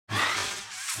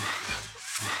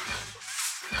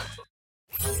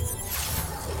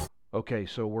Okay,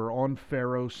 so we're on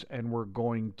Feros and we're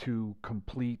going to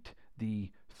complete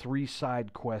the 3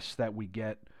 side quests that we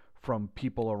get from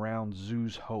people around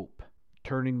Zoo's Hope.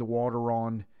 Turning the water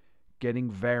on, getting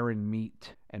Varren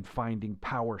meat, and finding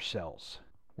power cells.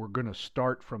 We're going to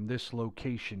start from this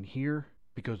location here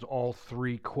because all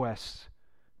 3 quests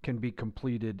can be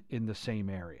completed in the same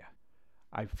area.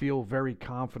 I feel very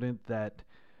confident that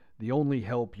the only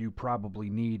help you probably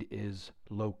need is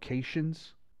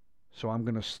locations. So I'm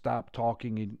going to stop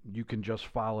talking and you can just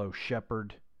follow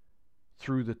Shepard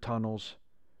through the tunnels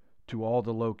to all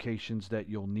the locations that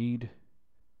you'll need.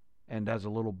 And as a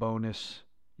little bonus,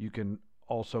 you can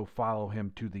also follow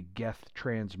him to the geth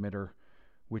transmitter,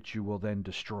 which you will then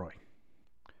destroy.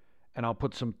 And I'll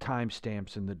put some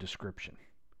timestamps in the description.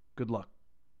 Good luck.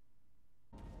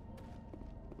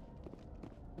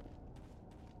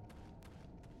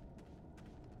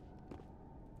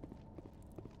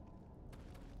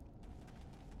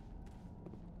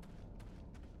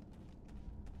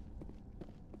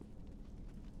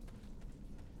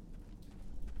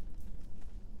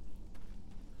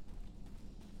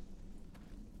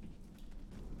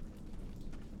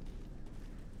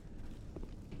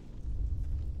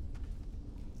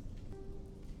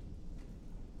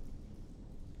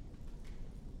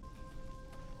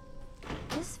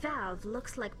 This valve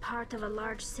looks like part of a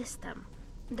large system.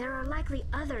 There are likely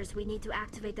others we need to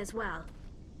activate as well.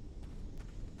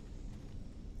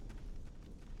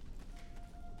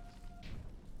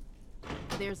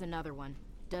 There's another one.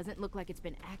 Doesn't look like it's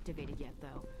been activated yet,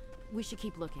 though. We should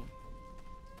keep looking.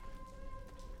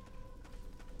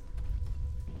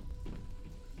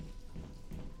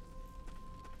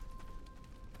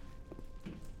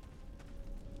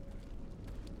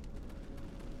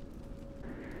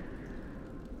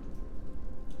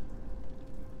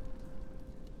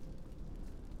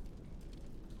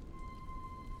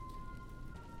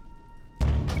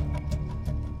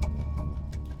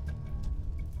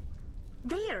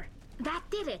 There! That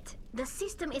did it! The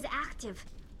system is active.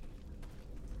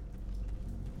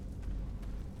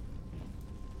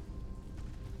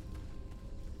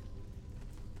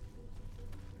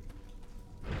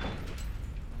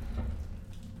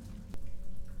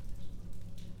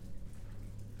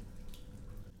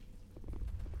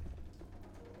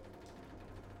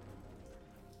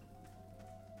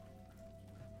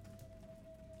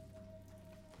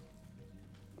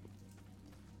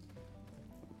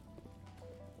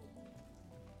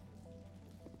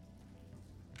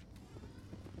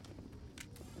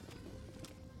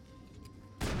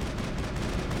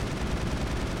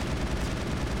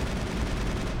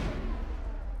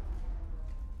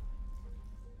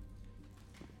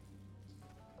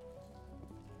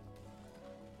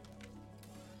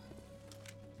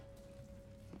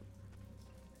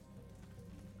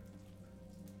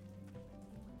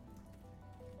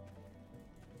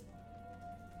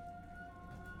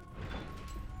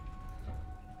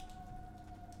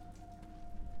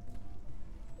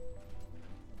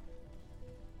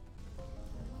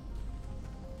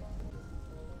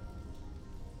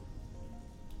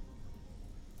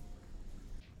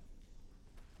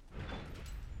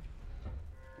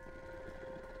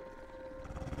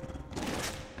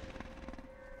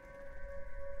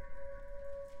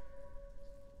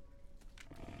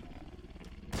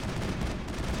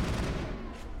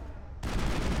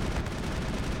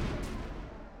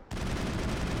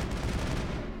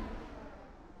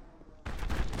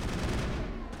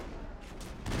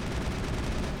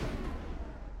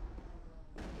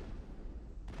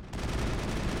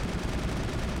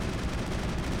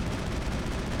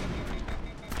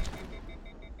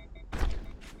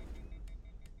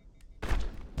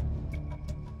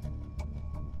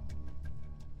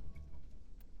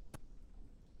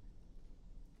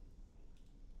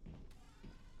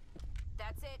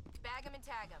 That's it. Bag 'em and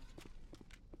tag 'em.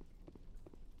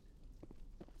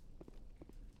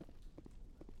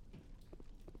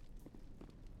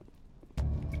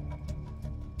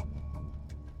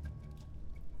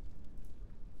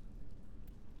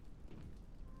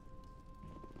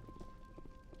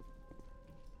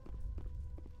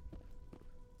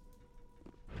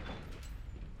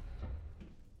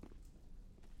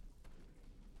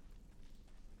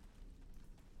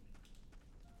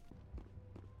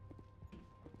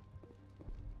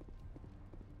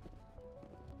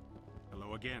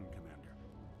 Hello again, Commander.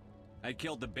 I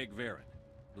killed the big Varren.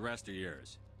 The rest are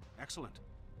yours. Excellent.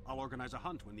 I'll organize a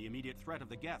hunt when the immediate threat of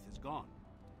the geth is gone.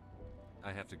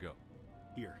 I have to go.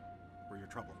 Here, for your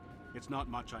trouble. It's not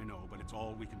much, I know, but it's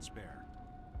all we can spare.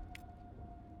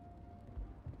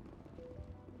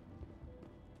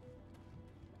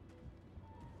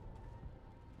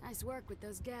 Nice work with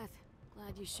those geth.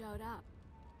 Glad you showed up.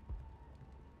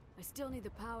 I still need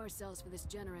the power cells for this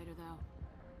generator, though.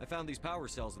 I found these power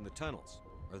cells in the tunnels.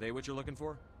 Are they what you're looking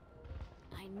for?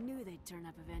 I knew they'd turn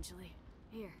up eventually.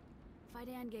 Here,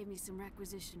 Fidan gave me some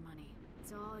requisition money.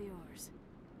 It's all yours.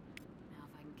 Now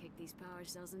if I can kick these power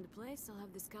cells into place, I'll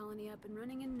have this colony up and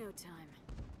running in no time.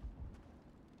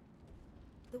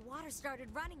 The water started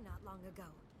running not long ago.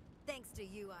 Thanks to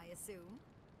you, I assume.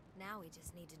 Now we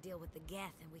just need to deal with the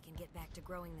geth and we can get back to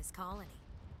growing this colony.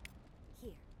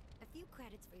 Here, a few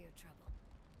credits for your trouble.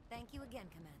 Thank you again,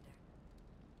 Commander.